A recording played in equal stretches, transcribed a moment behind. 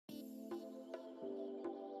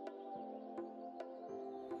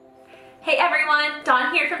Hey everyone,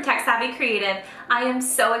 Dawn here from Tech Savvy Creative. I am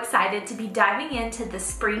so excited to be diving into the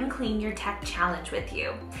Spring Clean Your Tech Challenge with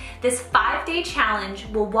you. This 5-day challenge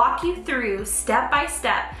will walk you through step by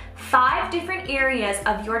step 5 different areas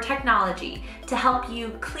of your technology to help you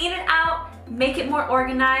clean it out, make it more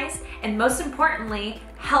organized, and most importantly,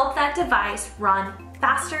 help that device run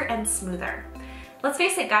faster and smoother. Let's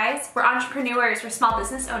face it guys, we're entrepreneurs, we're small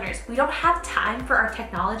business owners. We don't have time for our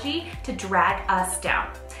technology to drag us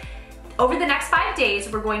down. Over the next 5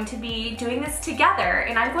 days, we're going to be doing this together,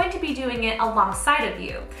 and I'm going to be doing it alongside of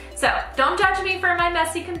you. So don't judge me for my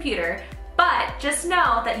messy computer, but just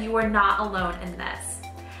know that you are not alone in this.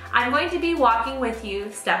 I'm going to be walking with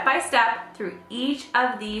you step by step through each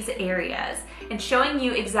of these areas and showing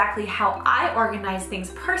you exactly how I organize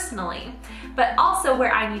things personally, but also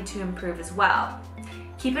where I need to improve as well.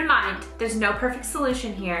 Keep in mind, there's no perfect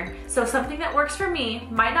solution here, so something that works for me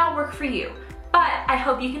might not work for you. But I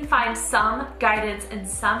hope you can find some guidance and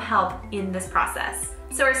some help in this process.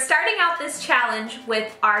 So we're starting out this challenge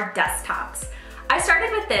with our desktops. I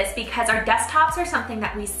started with this because our desktops are something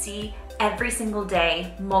that we see every single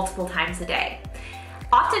day, multiple times a day.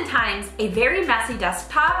 Oftentimes, a very messy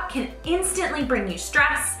desktop can instantly bring you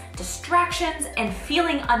stress, distractions, and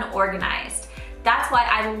feeling unorganized. That's why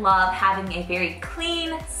I love having a very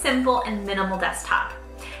clean, simple, and minimal desktop.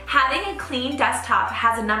 Having a clean desktop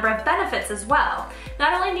has a number of benefits as well.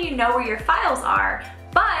 Not only do you know where your files are,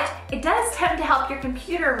 but it does tend to help your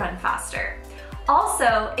computer run faster.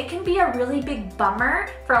 Also, it can be a really big bummer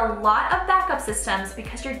for a lot of backup systems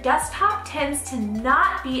because your desktop tends to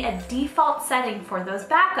not be a default setting for those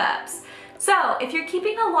backups. So if you're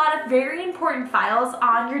keeping a lot of very important files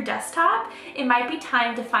on your desktop, it might be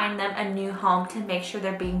time to find them a new home to make sure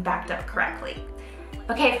they're being backed up correctly.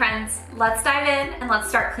 Okay friends, let's dive in and let's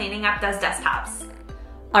start cleaning up those desktops.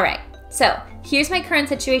 All right, so here's my current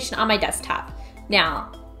situation on my desktop.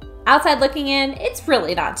 Now, outside looking in, it's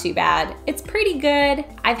really not too bad. It's pretty good.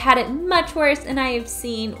 I've had it much worse and I have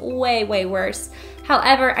seen way, way worse.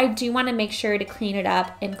 However, I do want to make sure to clean it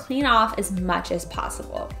up and clean off as much as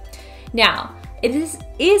possible. Now, it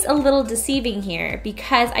is a little deceiving here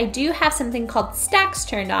because I do have something called stacks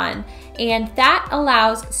turned on, and that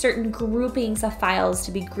allows certain groupings of files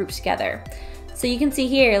to be grouped together. So you can see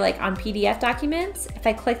here, like on PDF documents, if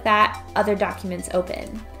I click that, other documents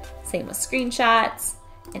open. Same with screenshots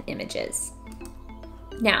and images.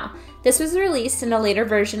 Now, this was released in a later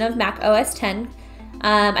version of Mac OS X.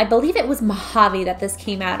 I believe it was Mojave that this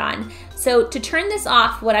came out on. So to turn this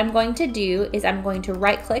off, what I'm going to do is I'm going to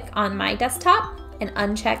right click on my desktop and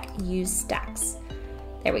uncheck Use Stacks.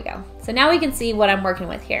 There we go. So now we can see what I'm working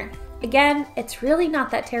with here. Again, it's really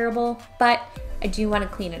not that terrible, but I do want to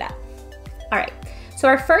clean it up. All right, so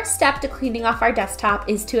our first step to cleaning off our desktop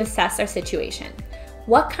is to assess our situation.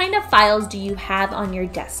 What kind of files do you have on your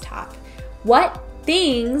desktop? What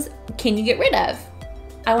things can you get rid of?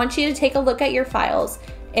 I want you to take a look at your files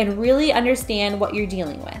and really understand what you're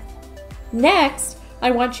dealing with. Next,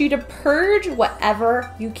 I want you to purge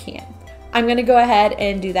whatever you can. I'm gonna go ahead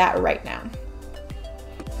and do that right now.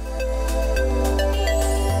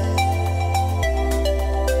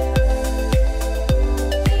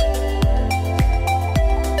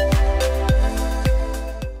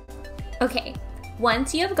 Okay,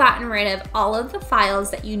 once you have gotten rid of all of the files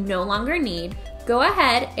that you no longer need, go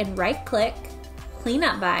ahead and right-click Clean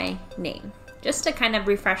Up by Name, just to kind of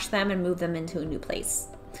refresh them and move them into a new place.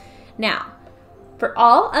 Now, for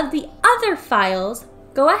all of the other files,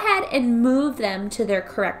 go ahead and move them to their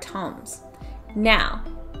correct homes. Now,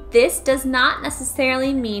 this does not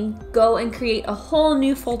necessarily mean go and create a whole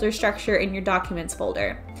new folder structure in your Documents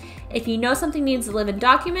folder. If you know something needs to live in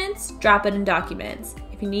Documents, drop it in Documents.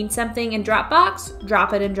 If you need something in Dropbox,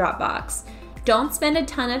 drop it in Dropbox. Don't spend a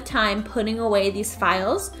ton of time putting away these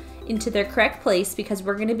files into their correct place because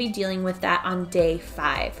we're going to be dealing with that on day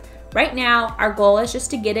 5. Right now, our goal is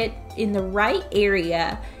just to get it in the right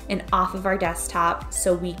area and off of our desktop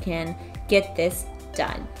so we can get this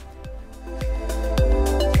done.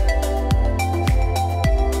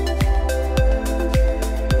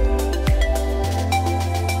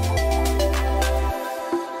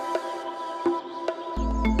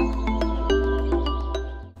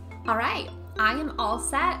 All right, I am all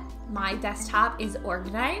set. My desktop is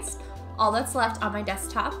organized. All that's left on my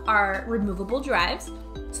desktop are removable drives.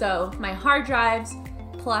 So my hard drives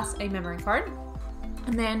plus a memory card.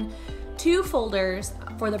 And then 2 folders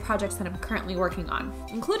for the projects that I'm currently working on,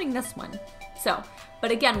 including this one. So,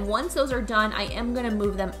 but again, once those are done, I am gonna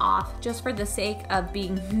move them off just for the sake of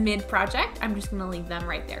being mid-project. I'm just gonna leave them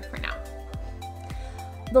right there for now.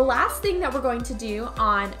 The last thing that we're going to do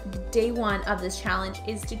on day 1 of this challenge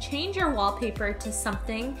is to change your wallpaper to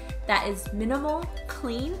something that is minimal,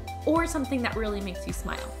 clean, or something that really makes you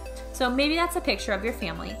smile. So maybe that's a picture of your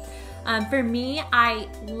family. For me, I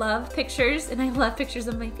love pictures and I love pictures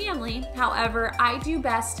of my family. However, I do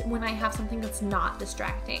best when I have something that's not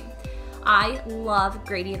distracting. I love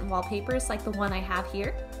gradient wallpapers like the one I have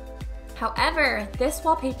here. However, this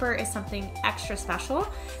wallpaper is something extra special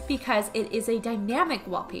because it is a dynamic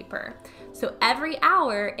wallpaper. So every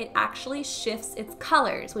hour, it actually shifts its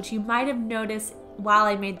colors, which you might have noticed while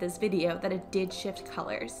I made this video that it did shift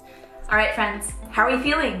colors. All right, friends, how are you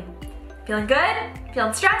feeling? Feeling good?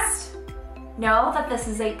 Feeling stressed? Know that this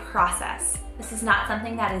is a process. This is not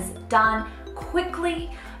something that is done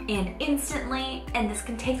quickly and instantly, and this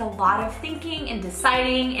can take a lot of thinking and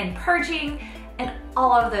deciding and purging, and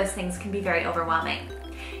all of those things can be very overwhelming.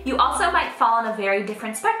 You also might fall on a very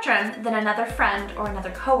different spectrum than another friend or another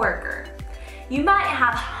coworker. You might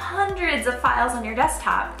have hundreds of files on your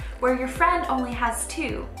desktop where your friend only has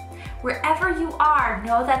 2. Wherever you are,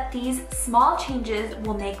 know that these small changes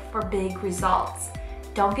will make for big results.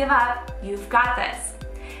 Don't give up, you've got this.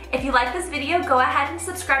 If you like this video, go ahead and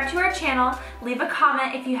subscribe to our channel. Leave a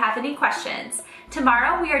comment if you have any questions.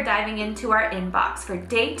 Tomorrow we are diving into our inbox for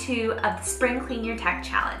day 2 of the Spring Clean Your Tech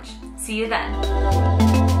Challenge. See you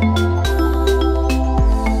then.